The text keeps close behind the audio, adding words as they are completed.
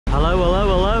Hello, hello,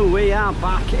 hello. We are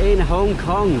back in Hong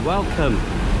Kong. Welcome.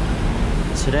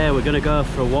 Today we're going to go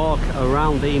for a walk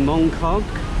around the Mong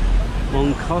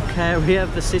Kok area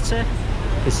of the city.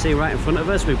 You can see right in front of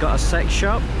us we've got a sex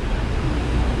shop.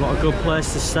 What a good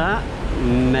place to start?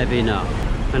 Maybe not.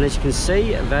 And as you can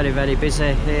see, very, very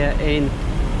busy here in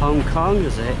Hong Kong,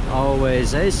 as it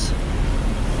always is.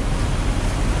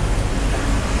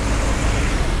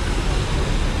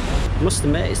 I must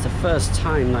admit, it's the first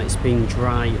time that it's been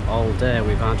dry all day.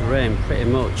 We've had rain pretty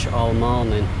much all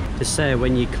morning. To say,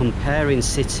 when you're comparing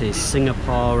cities,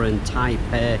 Singapore and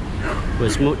Taipei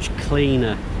was much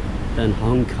cleaner than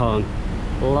Hong Kong.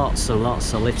 Lots and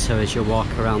lots of litter as you walk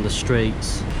around the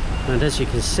streets. And as you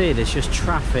can see, there's just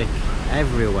traffic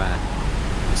everywhere.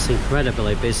 It's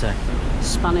incredibly busy.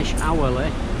 Spanish Hourly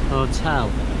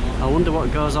Hotel. I wonder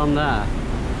what goes on there.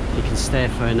 You can stay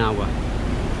for an hour.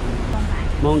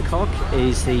 Mong Kok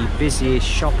is the busiest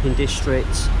shopping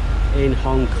district in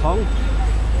Hong Kong,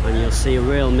 and you'll see a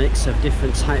real mix of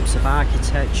different types of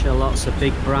architecture, lots of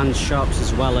big brand shops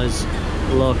as well as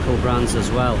local brands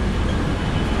as well.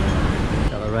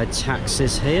 Got the red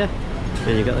taxis here,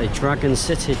 and you've got the Dragon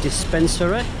City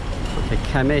dispensary, like a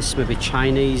chemist, maybe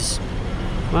Chinese.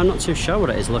 Well, I'm not too sure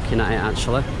what it is looking at it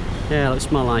actually. Yeah, it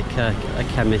looks more like a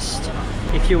chemist.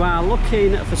 If you are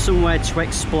looking for somewhere to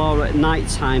explore at night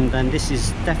time, then this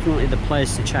is definitely the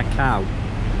place to check out.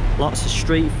 Lots of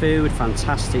street food,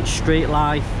 fantastic street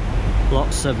life,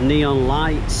 lots of neon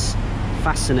lights.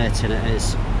 Fascinating it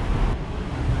is.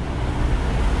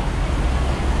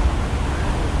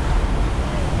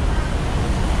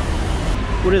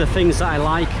 One of the things that I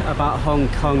like about Hong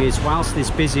Kong is whilst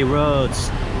there's busy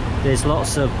roads, there's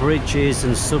lots of bridges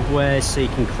and subways so you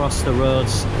can cross the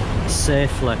roads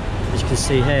safely. As you can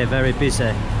see here, very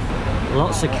busy.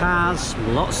 Lots of cars,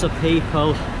 lots of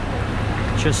people.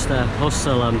 Just the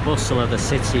hustle and bustle of the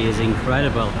city is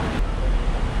incredible.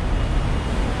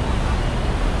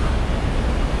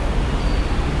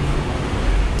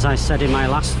 As I said in my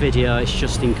last video, it's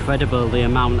just incredible the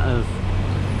amount of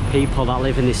people that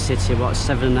live in this city. What,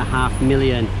 7.5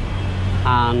 million,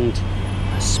 and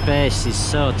space is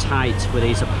so tight with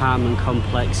these apartment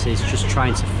complexes, just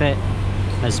trying to fit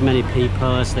as many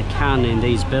people as they can in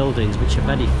these buildings, which are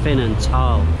very thin and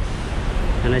tall.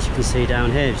 And as you can see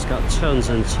down here, it's got tons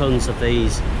and tons of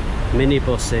these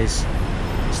minibuses.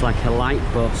 It's like a light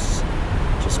bus,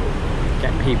 just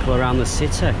get people around the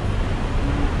city.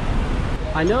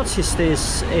 I noticed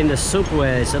this in the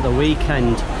subways at the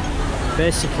weekend.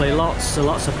 Basically lots and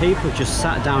lots of people just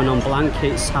sat down on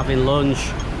blankets having lunch,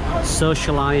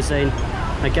 socialising.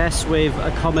 I guess with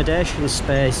accommodation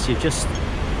space, you just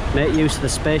make use of the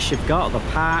space you've got, the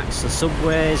parks, the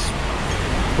subways,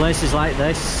 places like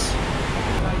this.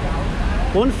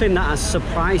 One thing that has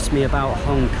surprised me about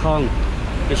Hong Kong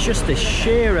is just the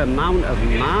sheer amount of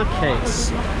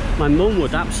markets. My mum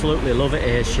would absolutely love it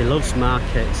here. She loves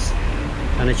markets,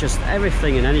 and it's just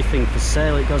everything and anything for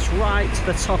sale. It goes right to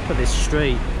the top of this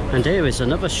street. And here is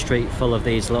another street full of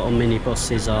these little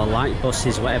minibuses or light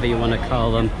buses, whatever you want to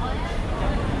call them,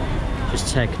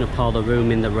 just taking up all the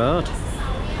room in the road.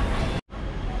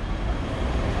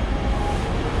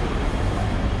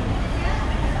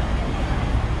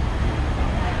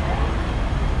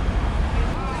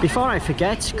 Before I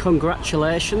forget,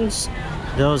 congratulations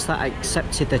those that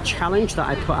accepted the challenge that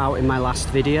I put out in my last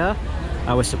video.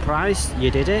 I was surprised you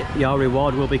did it. Your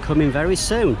reward will be coming very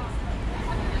soon.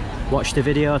 Watch the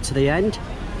video to the end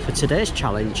for today's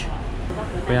challenge.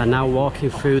 We are now walking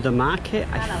through the market.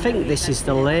 I think this is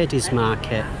the ladies'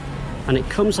 market, and it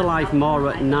comes alive more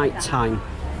at night time,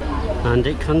 and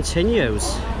it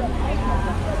continues.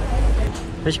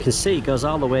 As you can see, it goes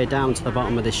all the way down to the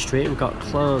bottom of this street. We've got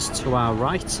clothes to our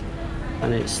right,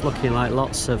 and it's looking like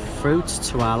lots of fruit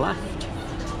to our left.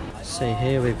 See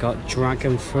here, we've got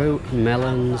dragon fruit,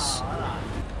 melons,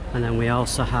 and then we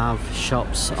also have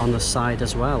shops on the side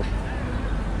as well.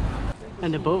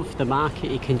 And above the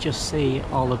market, you can just see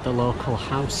all of the local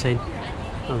housing,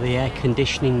 of the air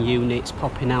conditioning units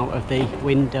popping out of the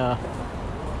window.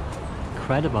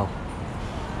 Incredible.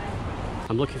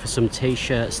 I'm looking for some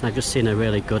t-shirts, and I've just seen a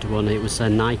really good one. It was a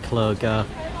Nike logo,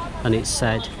 and it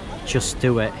said, "Just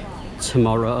do it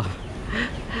tomorrow."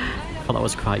 I thought that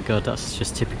was quite good. That's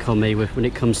just typical me. When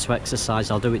it comes to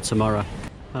exercise, I'll do it tomorrow.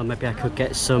 Well, maybe I could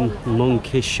get some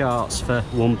monkey shorts for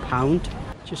 £1.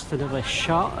 Just another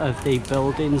shot of the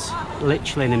buildings.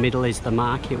 Literally in the middle is the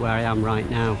market where I am right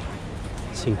now.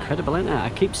 It's incredible, isn't it? I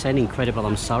keep saying incredible,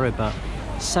 I'm sorry, but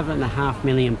 7.5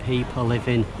 million people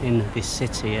living in this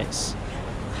city. It's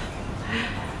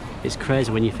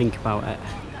crazy when you think about it.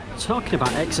 Talking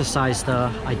about exercise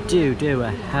though, I do a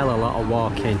hell of a lot of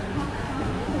walking.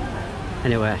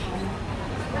 Anyway,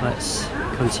 let's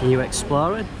continue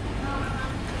exploring.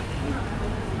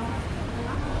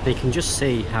 You can just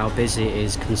see how busy it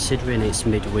is considering it's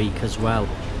midweek as well.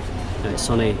 It's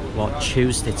only, what,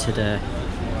 Tuesday today.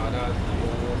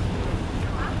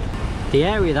 The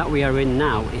area that we are in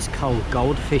now is called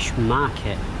Goldfish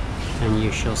Market, and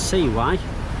you shall see why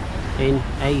in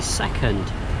a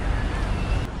second.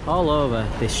 All over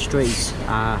this street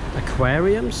are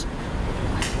aquariums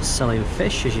selling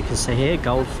fish, as you can see here,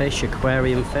 goldfish,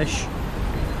 aquarium fish,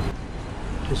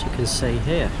 as you can see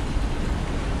here.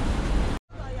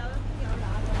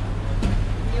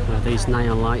 Well, these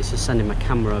neon lights are sending my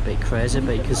camera a bit crazy,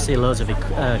 but you can see loads of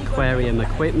aquarium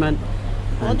equipment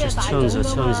and just tons of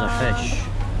fish.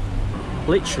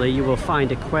 Literally, you will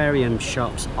find aquarium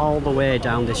shops all the way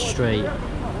down this street.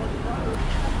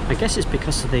 I guess it's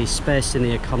because of the space in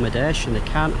the accommodation. They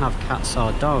can't have cats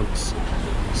or dogs,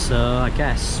 so I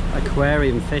guess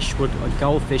aquarium fish or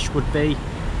goldfish would be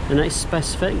the next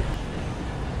best thing.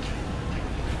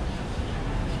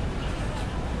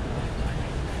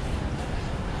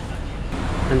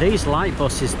 And these light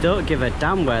buses don't give a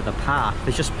damn where they park,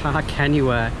 they just park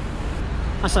anywhere.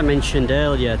 As I mentioned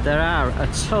earlier, there are a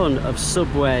ton of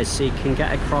subways so you can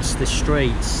get across the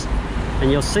streets,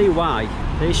 and you'll see why.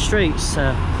 These streets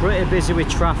are pretty busy with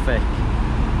traffic,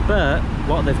 but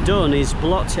what they've done is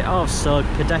blocked it off so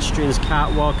pedestrians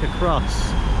can't walk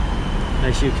across,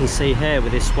 as you can see here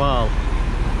with this wall.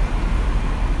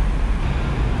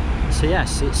 So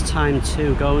yes, it's time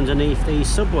to go underneath the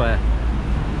subway.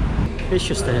 It's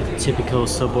just a typical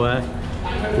subway,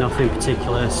 nothing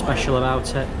particular special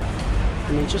about it.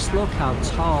 And you just look how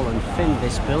tall and thin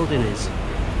this building is.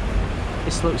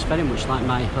 This looks very much like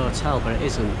my hotel, but it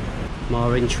isn't.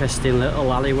 More interesting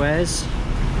little alleyways.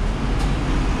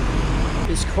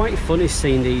 It's quite funny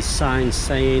seeing these signs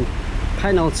saying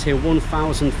penalty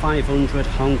 £1,500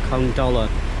 Hong Kong dollar,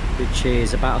 which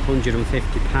is about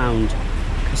 £150,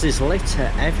 because there's litter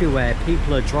everywhere.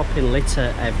 People are dropping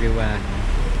litter everywhere.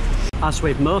 As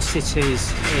with most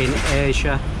cities in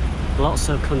Asia, lots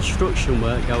of construction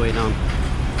work going on.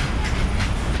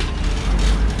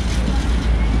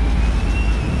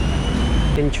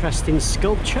 Interesting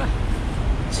sculpture,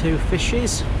 two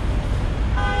fishes.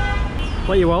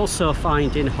 What you also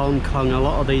find in Hong Kong, a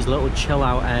lot of these little chill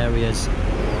out areas.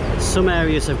 Some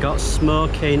areas have got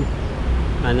smoking,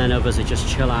 and then others are just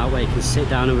chill out where you can sit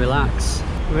down and relax.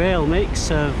 Real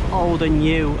mix of old and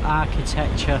new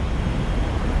architecture.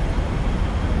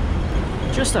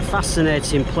 Just a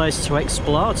fascinating place to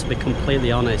explore, to be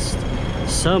completely honest.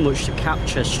 So much to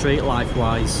capture street life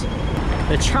wise.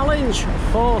 The challenge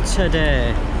for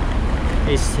today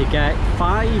is to get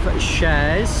 5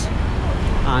 shares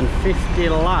and 50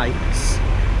 likes,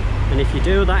 and if you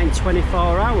do that in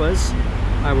 24 hours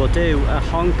I will do a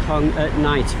Hong Kong at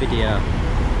night video.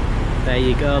 There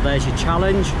you go, there's your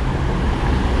challenge.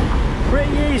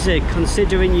 Pretty easy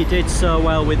considering you did so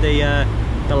well with the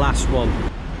last one.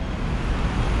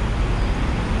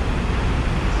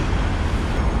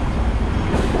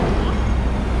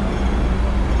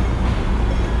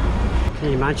 Can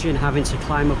you imagine having to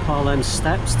climb up all them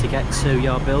steps to get to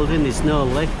your building? There's no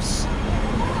lifts.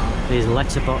 These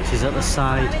letterboxes at the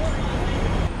side.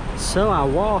 So our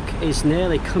walk is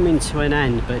nearly coming to an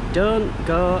end, but don't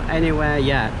go anywhere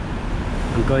yet.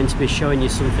 I'm going to be showing you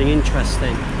something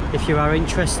interesting. If you are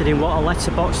interested in what a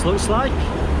letterbox looks like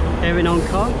here in Hong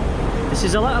Kong, this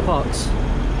is a letterbox.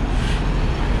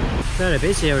 Very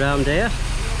busy around here.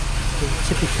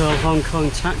 Typical Hong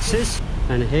Kong taxis.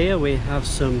 And here we have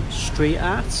some street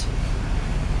art.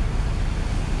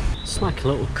 It's like a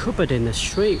little cupboard in the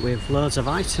street with loads of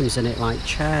items in it, like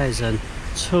chairs and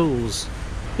tools.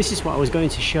 This is what I was going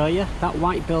to show you. That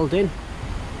white building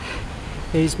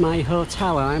is my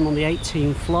hotel. I'm on the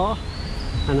 18th floor,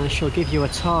 and I shall give you a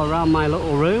tour around my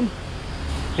little room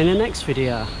in the next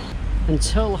video.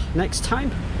 Until next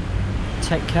time,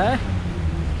 take care,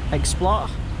 explore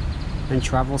and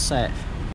travel safe.